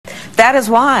That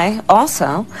is why,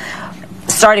 also,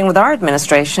 starting with our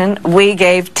administration, we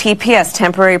gave TPS,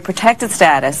 temporary protected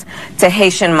status, to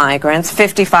Haitian migrants,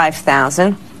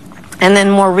 55,000. And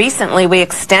then more recently, we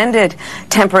extended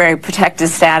temporary protected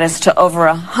status to over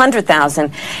 100,000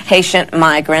 Haitian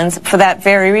migrants for that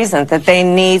very reason, that they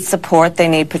need support, they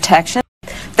need protection.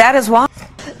 That is why,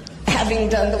 having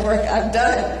done the work I've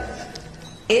done,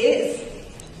 it is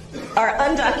our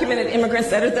undocumented immigrants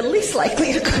that are the least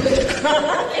likely to commit crime.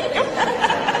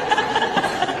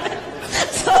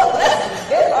 So let's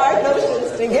get our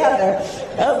notions together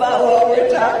about what we're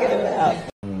talking about.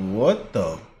 What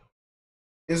the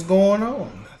is going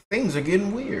on? Things are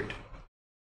getting weird.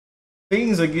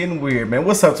 Things are getting weird, man.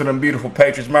 What's up to them beautiful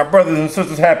patriots? My brothers and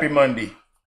sisters, happy Monday.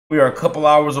 We are a couple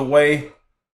hours away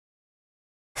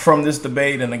from this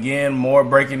debate, and again, more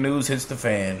breaking news hits the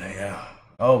fan. Yeah.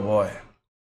 Oh boy.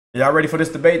 Y'all ready for this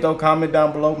debate though? Comment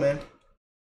down below, man.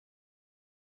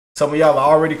 Some of y'all are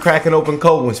already cracking open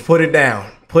cold ones. Put it down.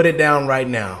 Put it down right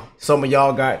now. Some of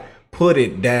y'all got put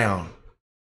it down.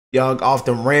 Y'all off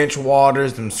them ranch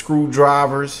waters, them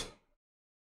screwdrivers,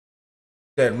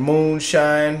 that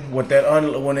moonshine with that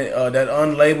that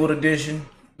unlabeled edition.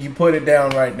 You put it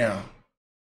down right now.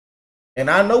 And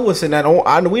I know what's in that.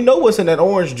 We know what's in that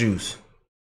orange juice.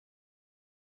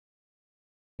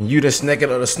 You just snuck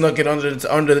it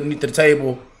underneath the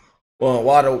table,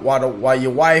 while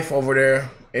your wife over there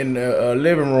in the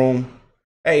living room.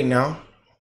 Hey, now,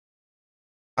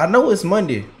 I know it's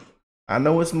Monday. I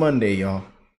know it's Monday, y'all.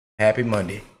 Happy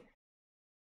Monday.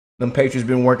 Them Patriots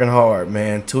been working hard,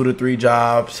 man. 2 to 3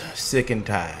 jobs, sick and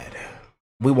tired.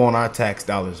 We want our tax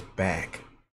dollars back.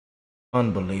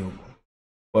 Unbelievable.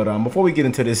 But before we get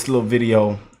into this little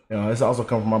video, this also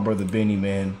come from my brother Benny,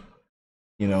 man.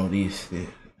 You know,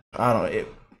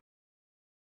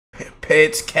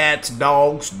 pets, cats,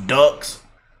 dogs, ducks.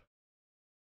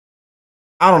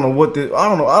 I don't know.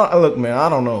 Look, man, I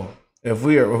don't know if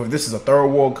this is a third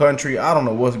world country. I don't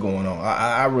know what's going on.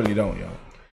 I really don't, y'all.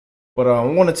 But I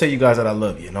want to tell you guys that I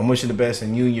love you, and I'm wishing the best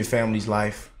in you and your family's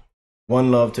life. One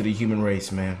love to the human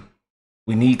race, man.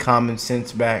 We need common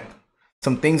sense back.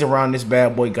 Some things around this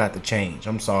bad boy got to change.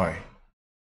 I'm sorry.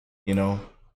 You know,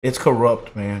 it's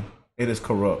corrupt, man. It is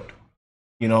corrupt.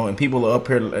 You know, and people are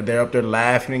they're up there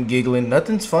laughing and giggling.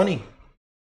 Nothing's funny.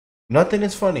 Nothing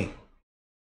is funny.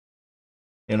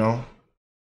 You know.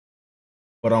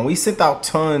 But we sent out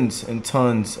tons and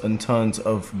tons and tons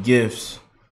of gifts,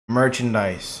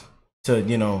 merchandise to,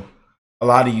 you know, a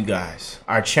lot of you guys,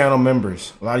 our channel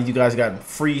members. A lot of you guys got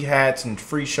free hats and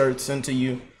free shirts sent to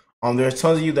you. There's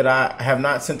tons of you that I have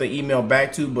not sent the email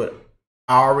back to, but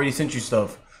I already sent you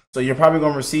stuff. So you're probably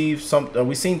going to receive some.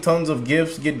 We've seen tons of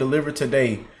gifts get delivered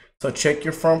today. So check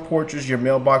your front porches, your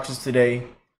mailboxes today,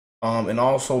 and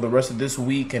also the rest of this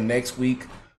week and next week.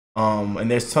 And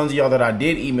there's tons of y'all that I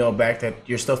did email back that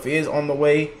your stuff is on the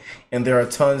way. And there are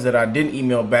tons that I didn't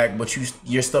email back, but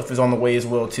your stuff is on the way as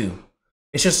well, too.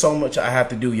 It's just so much I have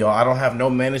to do, y'all. I don't have no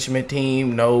management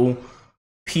team, no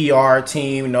PR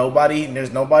team, nobody.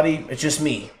 There's nobody. It's just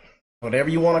me. Whatever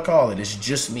you want to call it, it's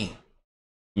just me.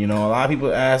 You know, a lot of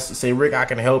people say, Rick, I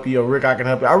can help you, or Rick, I can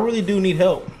help you. I really do need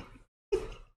help.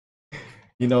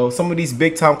 You know, some of these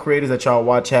big time creators that y'all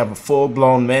watch have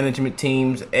full-blown management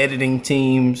teams, editing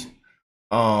teams,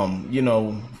 you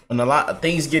know, and a lot of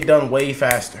things get done way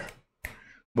faster.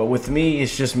 But with me,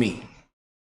 it's just me.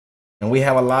 And we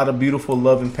have a lot of beautiful,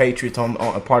 loving patriots on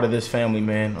a part of this family,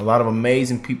 man. A lot of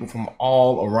amazing people from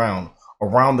all around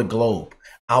the globe,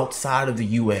 outside of the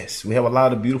U.S. We have a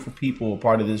lot of beautiful people a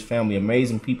part of this family,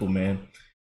 amazing people, man.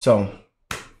 So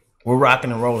we're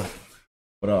rocking and rolling.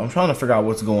 But I'm trying to figure out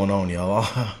what's going on, y'all.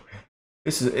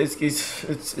 It's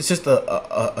just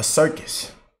a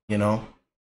circus, you know.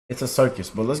 It's a circus.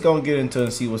 But let's go and get into it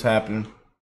and see what's happening.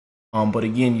 But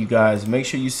again, you guys, make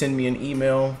sure you send me an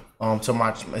email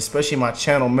to especially my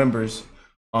channel members.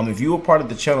 If you are part of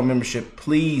the channel membership,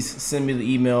 please send me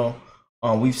the email.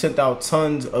 We've sent out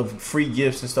tons of free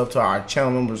gifts and stuff to our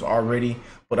channel members already,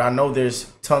 but I know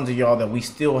there's tons of y'all that we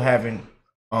still haven't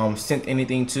sent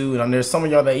anything to, and there's some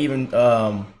of y'all that even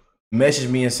messaged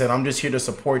me and said, I'm just here to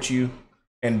support you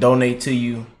and donate to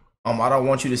you. I don't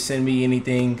want you to send me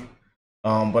anything,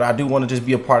 but I do want to just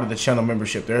be a part of the channel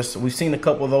membership. We've seen a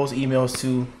couple of those emails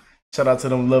too. Shout out to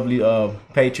them lovely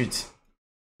patriots.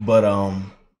 But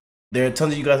there are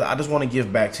tons of you guys. I just want to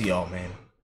give back to y'all, man.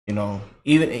 You know,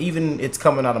 even if it's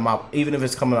coming out of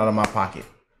my pocket,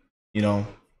 you know,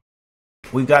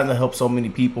 we've gotten to help so many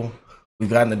people. We've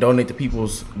gotten to donate to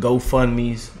people's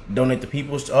GoFundMes, donate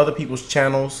to other people's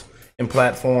channels and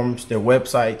platforms, their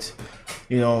websites.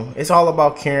 You know, it's all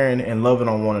about caring and loving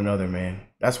on one another, man.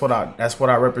 That's what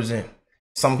I represent.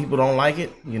 Some people don't like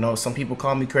it, you know. Some people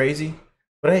call me crazy,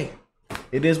 but hey,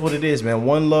 it is what it is, man.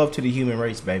 One love to the human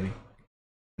race, baby,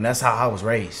 and that's how I was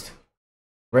raised.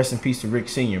 Rest in peace to Rick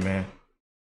Sr., man.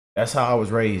 That's how I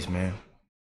was raised, man.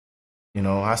 You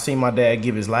know, I seen my dad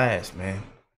give his last, man.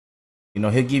 You know,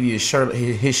 he'll give you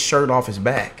his shirt off his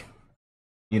back.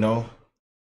 You know,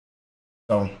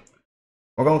 so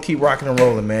we're gonna keep rocking and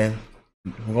rolling, man.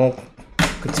 We're gonna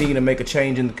continue to make a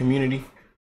change in the community,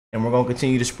 and we're gonna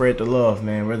continue to spread the love,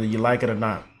 man, whether you like it or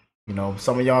not. You know,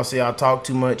 some of y'all say I talk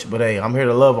too much, but hey, I'm here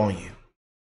to love on you.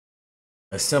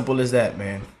 As simple as that,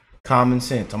 man. Common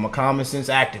sense. I'm a common sense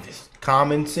activist.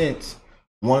 Common sense.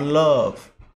 One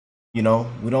love. You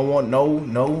know, we don't want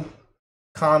no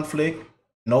conflict,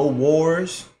 no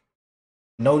wars,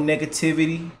 no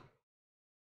negativity.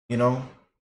 You know,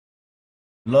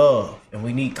 love. And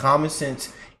we need common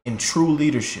sense and true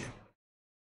leadership.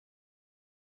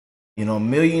 You know,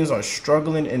 millions are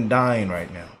struggling and dying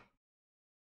right now.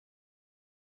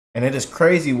 And it is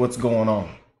crazy what's going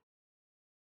on.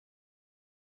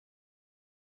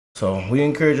 So we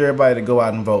encourage everybody to go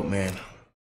out and vote, man.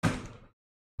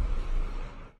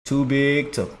 Too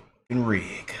big to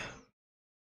rig.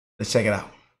 Let's check it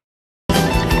out.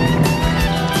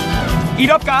 Eat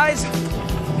up, guys.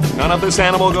 None of this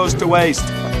animal goes to waste.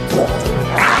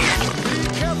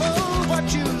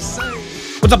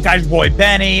 What's up, guys? Boy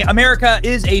Benny. America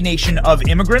is a nation of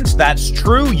immigrants. That's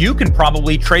true. You can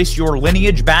probably trace your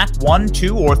lineage back 1,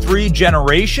 2, or 3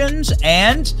 generations,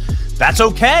 and that's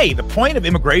okay. The point of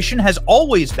immigration has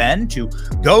always been to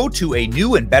go to a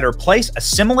new and better place,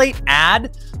 assimilate,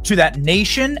 add to that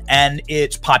nation and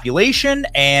its population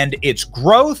and its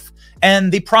growth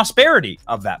and the prosperity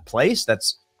of that place.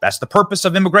 That's the purpose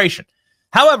of immigration.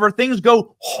 However, things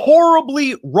go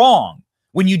horribly wrong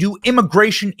when you do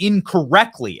immigration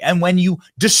incorrectly and when you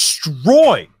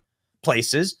destroy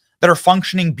places that are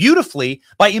functioning beautifully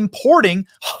by importing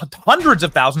hundreds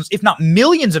of thousands, if not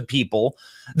millions of people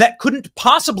that couldn't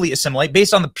possibly assimilate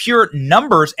based on the pure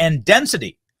numbers and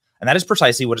density. And that is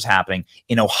precisely what is happening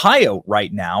in Ohio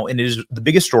right now, and it is the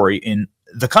biggest story in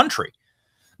the country.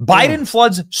 Biden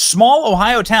floods small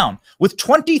Ohio town with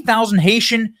 20,000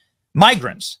 Haitian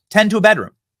migrants, 10 to a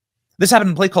bedroom. This happened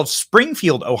in a place called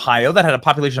Springfield, Ohio, that had a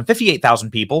population of 58,000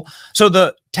 people. So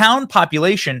the town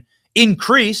population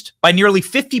increased by nearly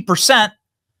 50%,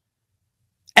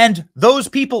 and those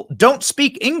people don't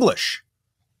speak English.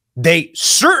 They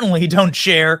certainly don't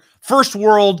share first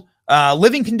world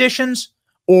living conditions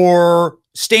or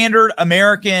standard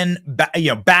American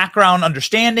background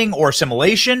understanding or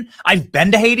assimilation. I've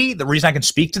been to Haiti. The reason I can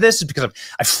speak to this is because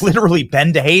I've literally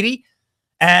been to Haiti,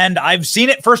 and I've seen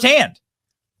it firsthand.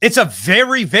 It's a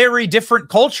very, very different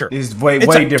culture. It's way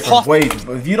different.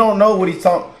 If you don't know what he's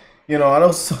talking, you know, I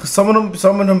know some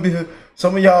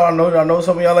of y'all, I know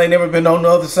some of y'all ain't never been on the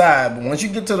other side. But once you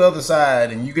get to the other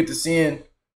side and you get to seeing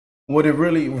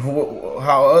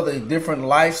how other different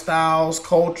lifestyles,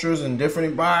 cultures, and different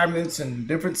environments and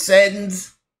different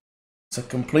settings, it's a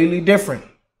completely different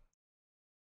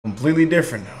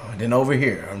than over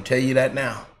here. I'm telling you that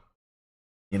now.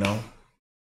 You know,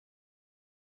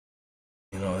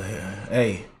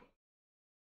 hey,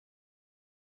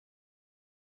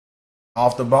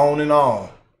 off the bone and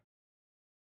all,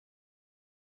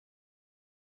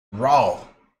 raw.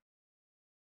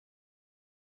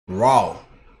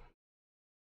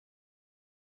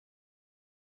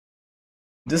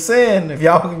 Just saying, if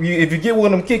you get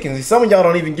what I'm kicking, some of y'all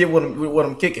don't even get what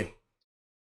I'm kicking.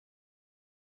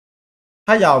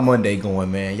 How y'all Monday going,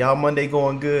 man? Y'all Monday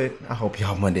going good? I hope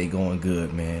y'all Monday going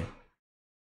good, man.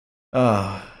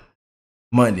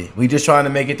 Monday. We just trying to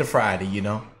make it to Friday, you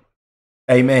know.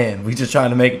 Hey, man, we just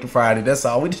trying to make it to Friday. That's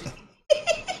all. We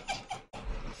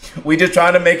just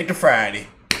trying to make it to Friday,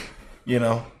 you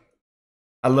know.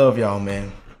 I love y'all,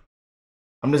 man.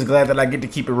 I'm just glad that I get to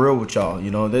keep it real with y'all.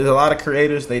 You know, there's a lot of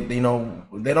creators, they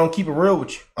don't keep it real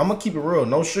with you. I'm gonna keep it real,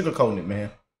 no sugarcoating it, man.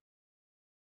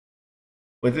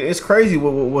 But it's crazy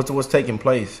what's taking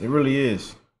place. It really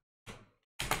is.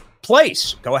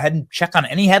 Go ahead and check on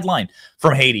any headline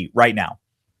from Haiti right now.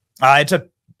 It's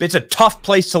a tough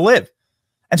place to live.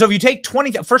 And so if you take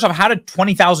first off, how did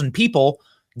 20,000 people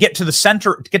get to the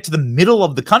center, get to the middle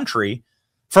of the country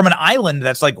from an island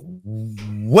that's like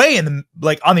way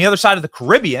on the other side of the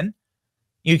Caribbean?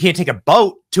 You can't take a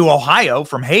boat to Ohio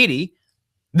from Haiti.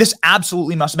 This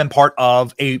absolutely must have been part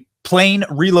of a plane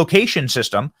relocation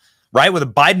system, right? Where the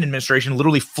Biden administration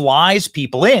literally flies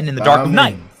people in the dark of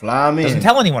night. Fly them in. Doesn't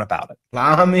tell anyone about it.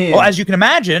 Fly them in. Well, as you can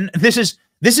imagine, this is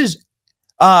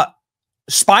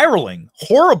spiraling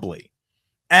horribly.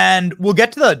 And we'll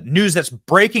get to the news that's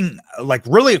breaking like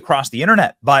really across the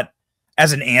internet. But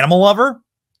as an animal lover,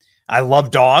 I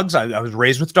love dogs. I was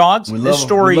raised with dogs. This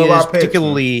story is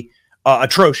particularly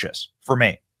atrocious for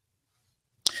me.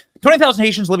 20,000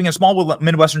 Haitians living in a small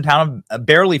Midwestern town of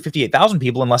barely 58,000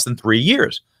 people in less than 3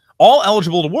 years, all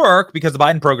eligible to work because the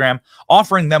Biden program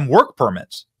offering them work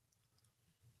permits.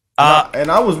 And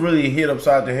I was really hit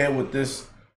upside the head with this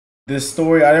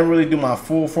story. I didn't really do my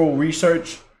full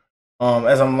research.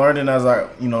 As I'm learning,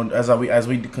 as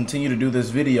we continue to do this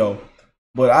video,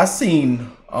 but I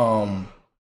seen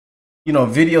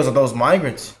videos of those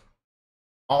migrants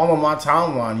all on my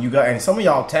timeline. And some of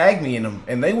y'all tagged me in them,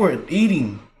 and they were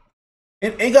eating.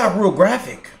 It got real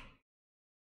graphic.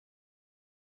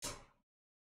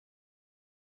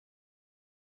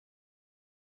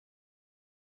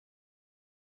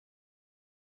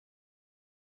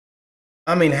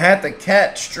 I mean, had the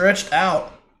cat stretched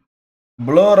out,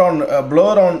 blood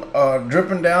on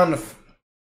dripping down the.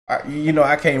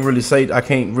 I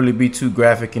can't really be too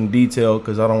graphic in detail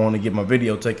because I don't want to get my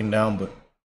video taken down. But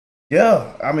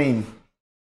yeah, I mean,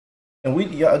 and we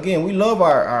love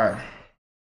our.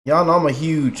 Y'all know I'm a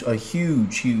huge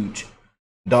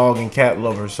dog and cat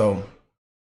lover. So,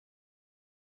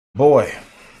 boy.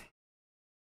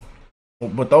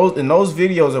 But those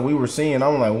videos that we were seeing,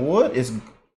 I'm like, what is?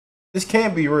 This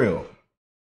can't be real.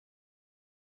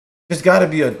 It's got to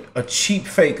be a cheap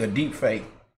fake, a deep fake.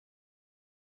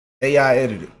 AI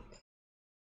edited.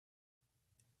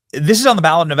 This is on the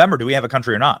ballot in November. Do we have a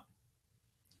country or not?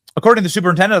 According to the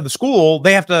superintendent of the school,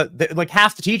 they have to, like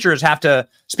half the teachers have to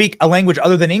speak a language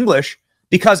other than English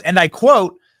because, and I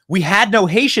quote, we had no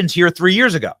Haitians here 3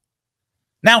 years ago.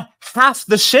 Now, half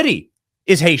the city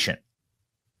is Haitian.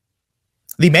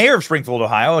 The mayor of Springfield,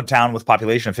 Ohio, a town with a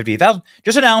population of 58,000,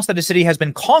 just announced that the city has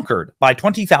been conquered by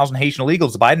 20,000 Haitian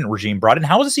illegals the Biden regime brought in.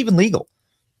 How is this even legal?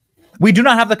 We do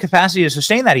not have the capacity to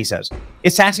sustain that, he says.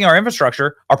 It's taxing our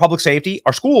infrastructure, our public safety,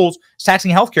 our schools. It's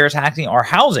taxing healthcare. It's taxing our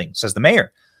housing, says the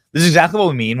mayor. This is exactly what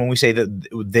we mean when we say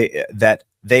that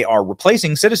they are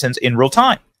replacing citizens in real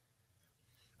time.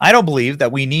 I don't believe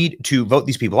that we need to vote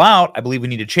these people out. I believe we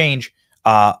need to change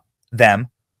them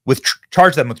with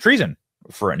charge them with treason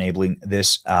for enabling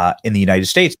this in the United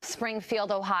States.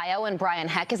 Springfield, Ohio, and Brian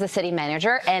Heck is the city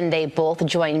manager, and they both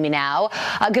join me now.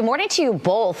 Good morning to you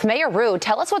both. Mayor Rue,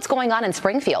 tell us what's going on in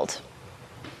Springfield.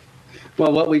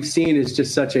 Well, what we've seen is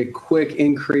just such a quick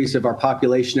increase of our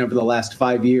population over the last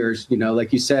 5 years. You know,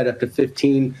 like you said, up to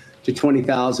 15 to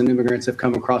 20,000 immigrants have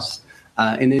come across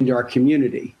and into our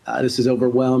community. This has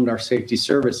overwhelmed our safety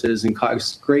services and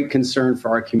caused great concern for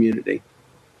our community.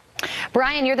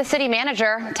 Brian, you're the city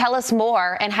manager. Tell us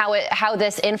more and how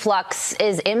this influx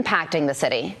is impacting the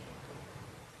city.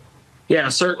 Yeah,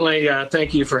 certainly.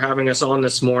 Thank you for having us on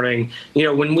this morning. You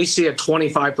know, when we see a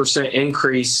 25%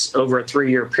 increase over a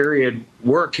 3-year period,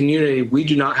 we're a community. We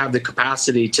do not have the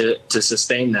capacity to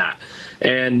sustain that.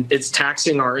 And it's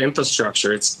taxing our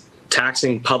infrastructure. It's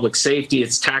taxing public safety.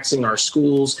 It's taxing our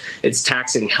schools. It's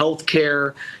taxing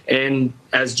healthcare. And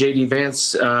as J.D.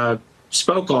 Vance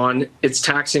spoke on, it's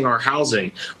taxing our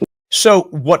housing. So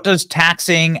what does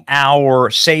taxing our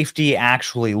safety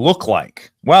actually look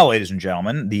like? Well, ladies and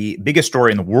gentlemen, the biggest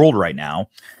story in the world right now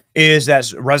is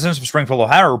that residents of Springfield,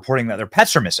 Ohio are reporting that their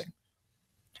pets are missing.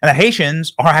 And that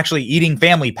Haitians are actually eating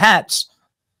family pets.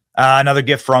 Another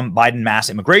gift from Biden mass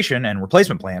immigration and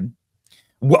replacement plan.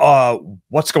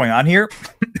 What's going on here?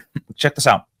 Check this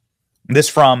out. This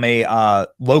from a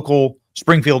local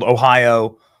Springfield,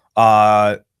 Ohio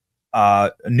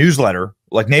newsletter,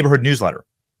 like neighborhood newsletter.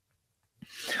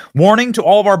 Warning to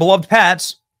all of our beloved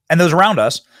pets and those around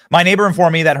us. My neighbor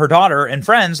informed me that her daughter and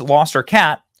friends lost her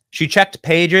cat. She checked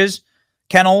pages,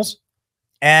 kennels,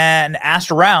 and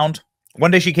asked around.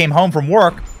 One day she came home from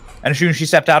work, and as soon as she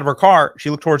stepped out of her car, she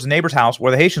looked towards the neighbor's house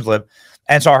where the Haitians live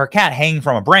and saw her cat hanging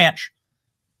from a branch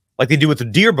like they do with the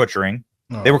deer butchering.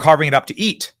 Oh. They were carving it up to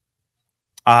eat.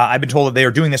 I've been told that they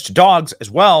are doing this to dogs as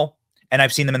well, and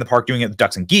I've seen them in the park doing it with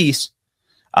ducks and geese.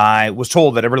 I was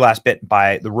told that the last bit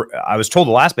by the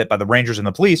rangers and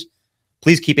the police.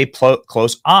 Please keep a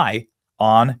close eye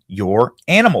on your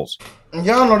animals.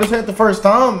 Y'all know this ain't the first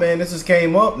time, man. This just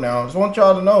came up now. Just want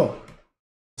y'all to know.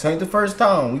 This ain't the first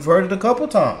time. We've heard it a couple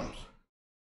times.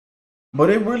 But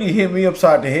it really hit me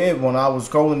upside the head when I was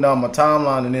scrolling down my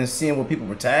timeline and then seeing what people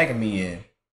were tagging me in.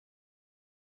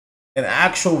 And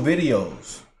actual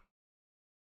videos.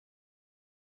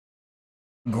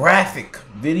 Graphic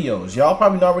videos. Y'all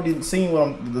probably already seen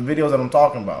the videos that I'm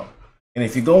talking about. And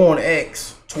if you go on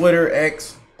X, Twitter,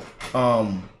 X,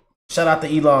 shout out to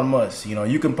Elon Musk. You know,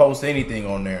 you can post anything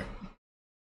on there.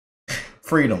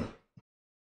 Freedom.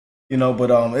 You know,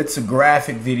 but it's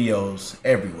graphic videos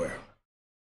everywhere.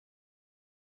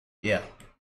 Yeah.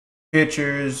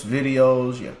 Pictures,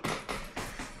 videos, yeah.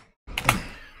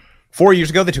 4 years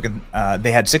ago,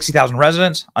 they had 60,000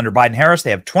 residents. Under Biden-Harris,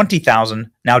 they have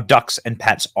 20,000. Now ducks and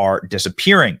pets are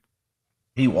disappearing.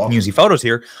 You can see photos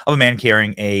here of a man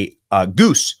carrying a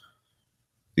goose.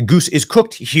 The goose is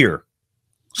cooked here.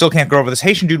 Still can't go over this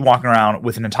Haitian dude walking around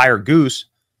with an entire goose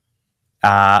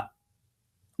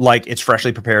like it's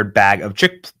freshly prepared bag of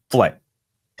Chick-fil-A.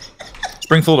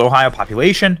 Springfield, Ohio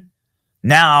population.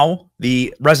 Now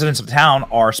the residents of town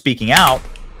are speaking out.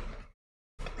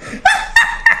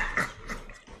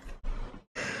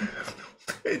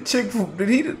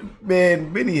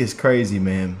 Benny is crazy,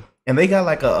 man. And they got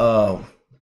like a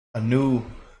new,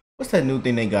 what's that new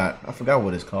thing they got? I forgot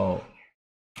what it's called.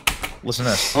 Listen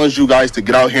to this. I want you guys to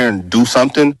get out here and do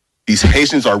something. These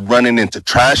Haitians are running into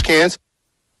trash cans.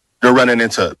 They're running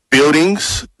into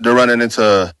buildings. They're running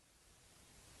into,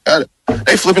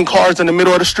 they flipping cars in the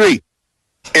middle of the street.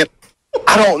 And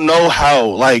I don't know how,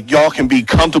 like, y'all can be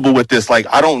comfortable with this. Like,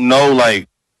 I don't know, like,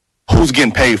 who's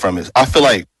getting paid from it.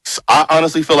 I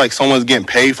honestly feel like someone's getting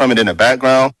paid from it in the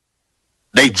background.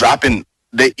 You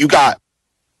got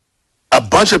a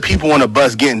bunch of people on a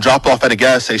bus getting dropped off at a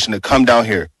gas station to come down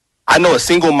here. I know a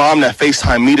single mom that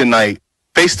FaceTimed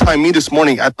me this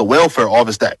morning at the welfare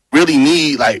office that really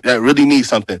need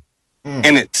something.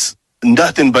 And it's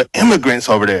nothing but immigrants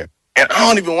over there. And I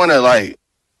don't even want to, like,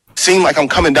 seem like I'm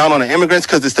coming down on the immigrants,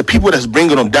 because it's the people that's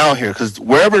bringing them down here. Because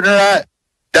wherever they're at,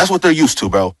 that's what they're used to,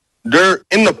 bro. They're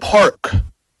in the park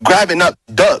grabbing up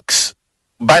ducks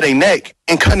by their neck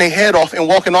and cutting their head off and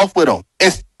walking off with them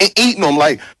and eating them.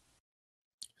 Like,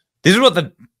 this is what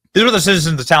the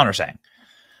citizens of town are saying.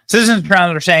 Citizens of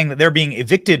town are saying that they're being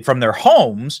evicted from their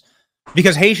homes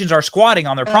because Haitians are squatting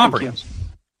on their properties.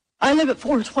 I live at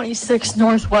 426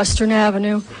 Northwestern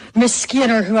Avenue. Miss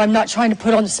Skinner, who I'm not trying to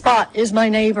put on the spot, is my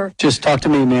neighbor. Just talk to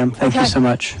me, ma'am. Thank you so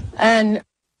much. And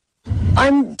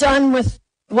I'm done with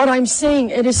what I'm seeing.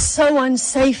 It is so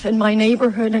unsafe in my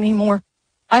neighborhood anymore.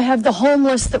 I have the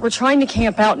homeless that were trying to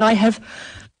camp out, and I have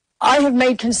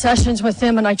made concessions with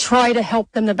them, and I try to help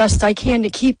them the best I can to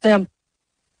keep them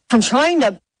from trying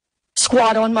to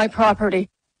squat on my property.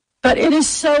 But it is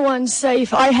so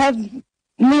unsafe. I have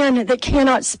men that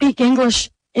cannot speak English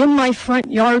in my front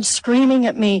yard screaming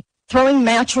at me, throwing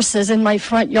mattresses in my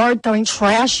front yard, throwing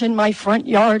trash in my front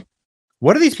yard.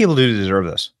 What do these people do to deserve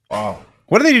this? Wow.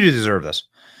 What do they do to deserve this?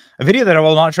 A video that I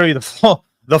will not show you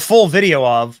the full video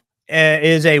of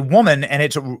is a woman, and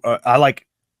it's like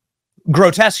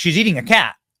grotesque. She's eating a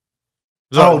cat.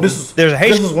 So this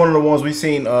is one of the ones we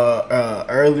seen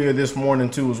earlier this morning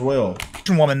too as well.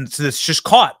 Woman that's just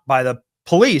caught by the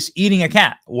police eating a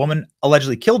cat. A woman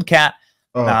allegedly killed cat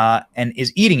and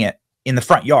is eating it in the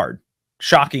front yard,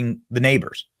 shocking the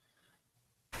neighbors.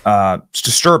 It's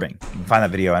disturbing. You can find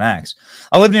that video on X.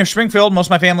 I live near Springfield. Most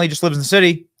of my family just lives in the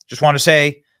city. Just want to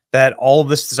say that all of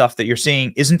this stuff that you're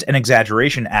seeing isn't an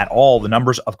exaggeration at all. The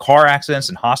numbers of car accidents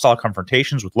and hostile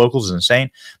confrontations with locals is insane.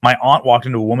 My aunt walked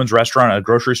into a woman's restaurant at a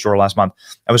grocery store last month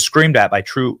and was screamed at by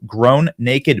two grown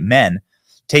naked men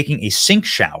taking a sink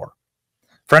shower.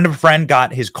 Friend of a friend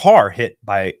got his car hit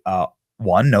by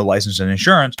one, no license and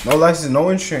insurance. No license, no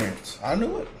insurance. I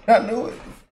knew it.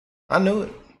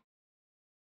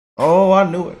 Oh, I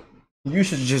knew it. You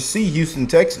should just see Houston,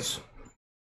 Texas.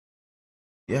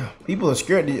 Yeah, people are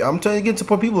scared. I'm telling you, get to the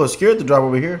point people are scared to drive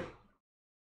over here.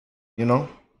 You know?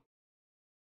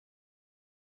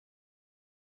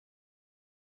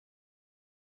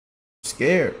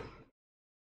 Scared.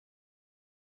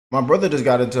 My brother just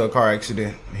got into a car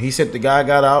accident. He said the guy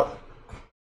got out,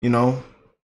 you know,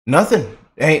 nothing.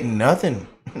 Ain't nothing.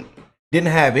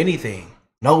 Didn't have anything.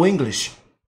 No English.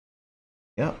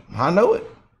 Yeah, I know it.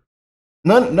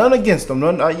 None against them.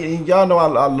 Y'all know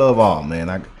I love all,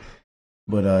 man.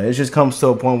 But it just comes to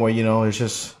a point where, you know, it's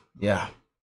just, yeah.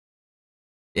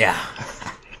 Yeah.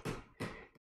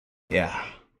 Yeah.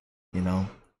 You know.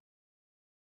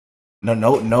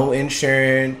 No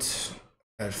insurance.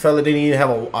 That fella didn't even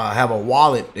have a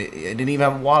wallet. It didn't even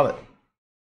have a wallet.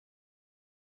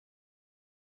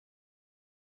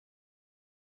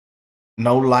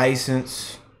 No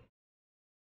license.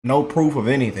 No proof of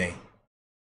anything.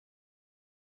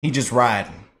 He just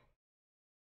riding.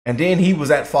 And then he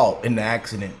was at fault in the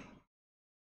accident.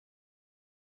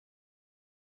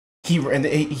 He ran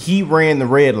the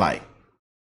red light.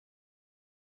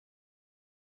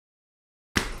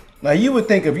 Now you would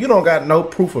think if you don't got no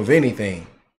proof of anything,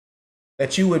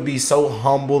 that you would be so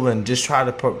humble and just try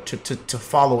to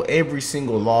follow every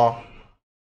single law.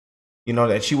 You know,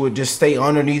 that you would just stay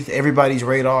underneath everybody's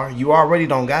radar. You already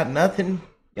don't got nothing.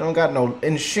 You don't got no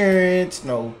insurance,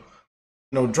 no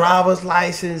driver's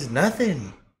license,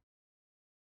 nothing.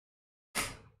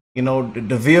 You know,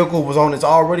 the vehicle was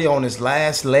already on its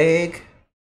last leg.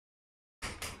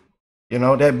 You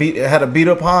know, it had a beat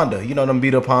up Honda. You know them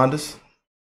beat up Hondas.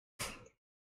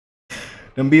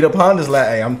 Them beat up Hondas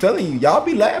hey, I'm telling you, y'all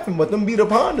be laughing, but them beat up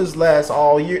Hondas last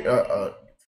all year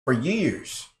for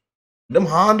years. Them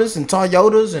Hondas and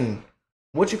Toyotas and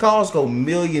what you calls go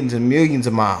millions and millions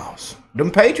of miles.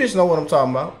 Them Patriots know what I'm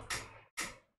talking about.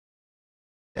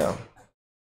 Yeah.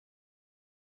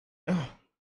 Yeah.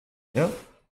 Yep.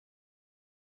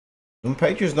 Them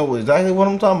Patriots know exactly what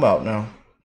I'm talking about now.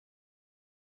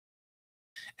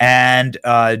 And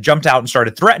jumped out and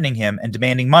started threatening him and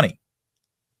demanding money.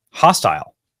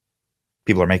 Hostile.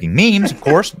 People are making memes, of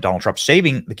course. Donald Trump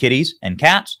saving the kitties and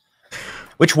cats.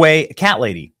 Which way, cat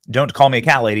lady? Don't call me a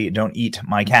cat lady. Don't eat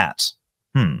my cats.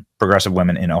 Progressive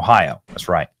women in Ohio. That's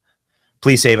right.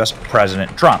 Please save us,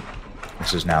 President Trump.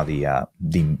 This is now the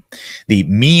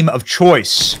meme of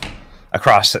choice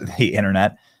across the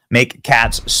internet. Make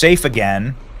cats safe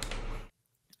again.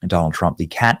 And Donald Trump, the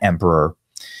cat emperor.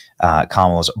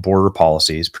 Kamala's border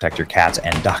policies, protect your cats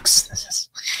and ducks. This is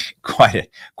quite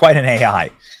an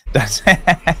AI.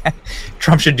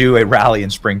 Trump should do a rally in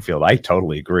Springfield. I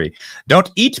totally agree. Don't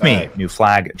eat me. New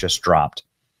flag just dropped.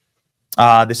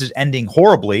 This is ending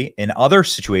horribly in other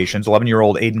situations.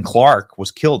 11-year-old Aiden Clark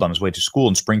was killed on his way to school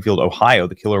in Springfield, Ohio.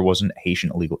 The killer was an Haitian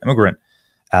illegal immigrant.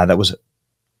 That was,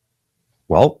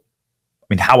 well, I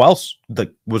mean, how else?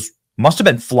 Must have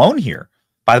been flown here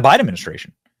by the Biden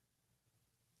administration.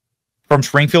 From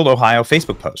Springfield, Ohio,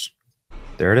 Facebook post.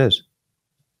 There it is.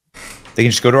 They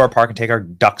can just go to our park and take our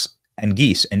ducks and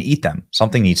geese and eat them.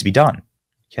 Something needs to be done.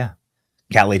 Yeah.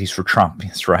 Cat ladies for Trump.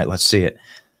 That's right. Let's see it.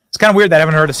 It's kind of weird that I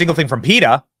haven't heard a single thing from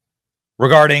PETA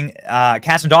regarding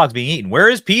cats and dogs being eaten. Where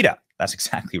is PETA? That's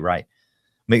exactly right.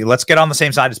 Let's get on the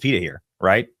same side as PETA here,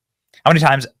 right? How many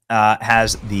times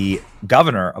has the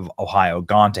governor of Ohio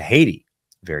gone to Haiti?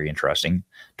 Very interesting.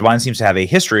 DeWine seems to have a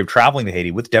history of traveling to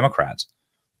Haiti with Democrats.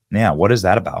 Yeah, what is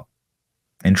that about?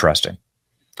 Interesting.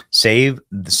 Save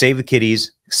the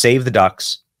kitties, save the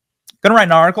ducks. Gonna write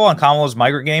an article on Kamala's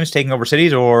migrant games taking over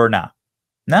cities or nah?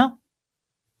 No,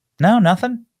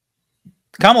 nothing.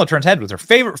 Kamala turns head with her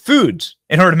favorite foods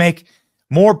in order to make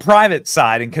more private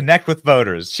side and connect with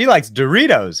voters. She likes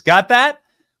Doritos. Got that?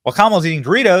 While Kamala's eating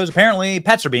Doritos, apparently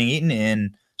pets are being eaten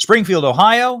in Springfield,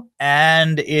 Ohio,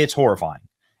 and it's horrifying.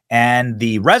 And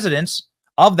the residents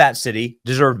of that city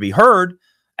deserve to be heard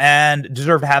and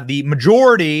deserve to have the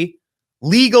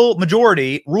legal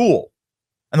majority rule.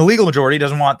 And the legal majority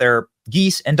doesn't want their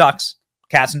geese and ducks,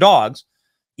 cats and dogs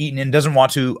eaten and doesn't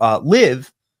want to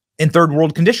live in third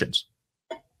world conditions.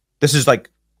 This is like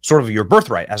sort of your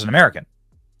birthright as an American,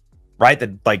 right?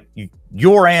 That like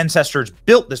your ancestors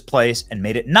built this place and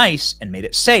made it nice and made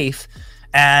it safe,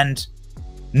 and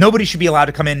nobody should be allowed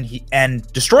to come in and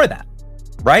destroy that,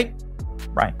 right?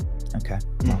 Right. Okay.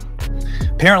 Well,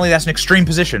 apparently that's an extreme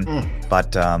position,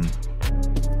 but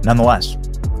nonetheless,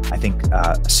 I think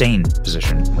a sane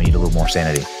position. We need a little more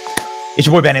sanity. It's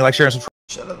your boy Benny. Like, share, and subscribe.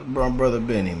 Shout out to my brother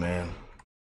Benny, man.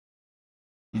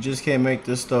 You just can't make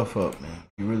this stuff up, man.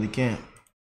 You really can't.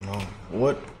 You know,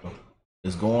 what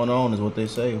is going on is what they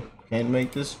say. Can't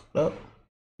make this up.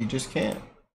 You just can't.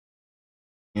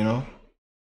 You know?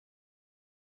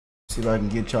 See if I can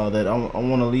get y'all that. I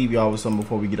want to leave y'all with something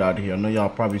before we get out of here. I know y'all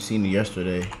probably seen it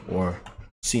yesterday or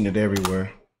seen it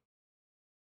everywhere.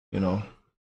 You know?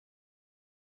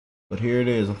 But here it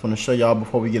is. I'm going to show y'all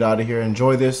before we get out of here.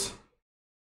 Enjoy this.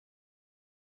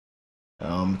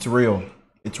 It's real.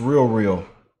 It's real.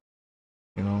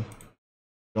 You know?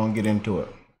 Don't get into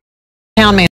it.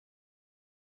 Man.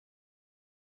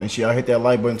 Make sure y'all hit that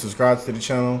like button, subscribe to the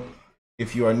channel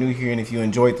if you are new here, and if you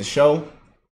enjoyed the show.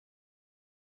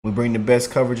 We bring the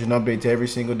best coverage and update to every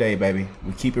single day, baby.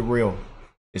 We keep it real.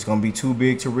 It's going to be too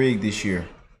big to rig this year.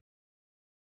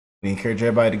 We encourage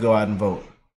everybody to go out and vote.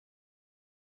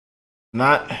 If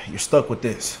not, you're stuck with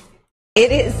this.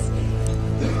 It is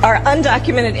our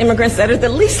undocumented immigrants that are the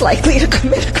least likely to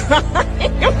commit a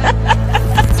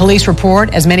crime. Police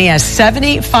report as many as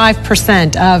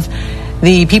 75% of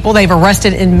the people they've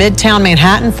arrested in Midtown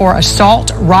Manhattan for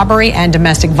assault, robbery, and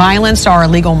domestic violence are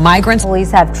illegal migrants. Police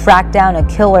have tracked down a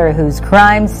killer whose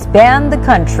crimes span the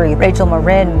country. Rachel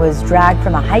Marin was dragged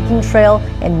from a hiking trail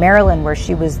in Maryland where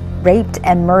she was raped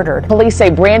and murdered. Police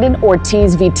say Brandon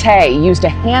Ortiz Vite used a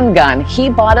handgun he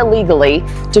bought illegally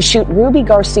to shoot Ruby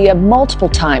Garcia multiple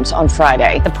times on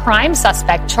Friday. The prime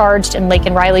suspect charged in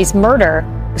Laken Riley's murder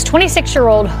was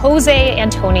 26-year-old Jose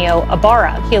Antonio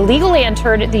Ibarra. He illegally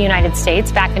entered the United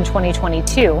States back in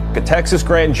 2022. A Texas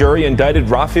grand jury indicted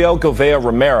Rafael Govea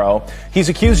Romero. He's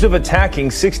accused of attacking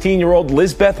 16-year-old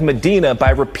Lisbeth Medina by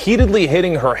repeatedly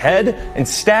hitting her head and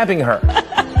stabbing her.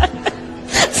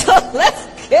 So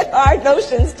let's get our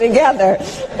notions together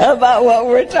about what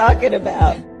we're talking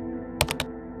about.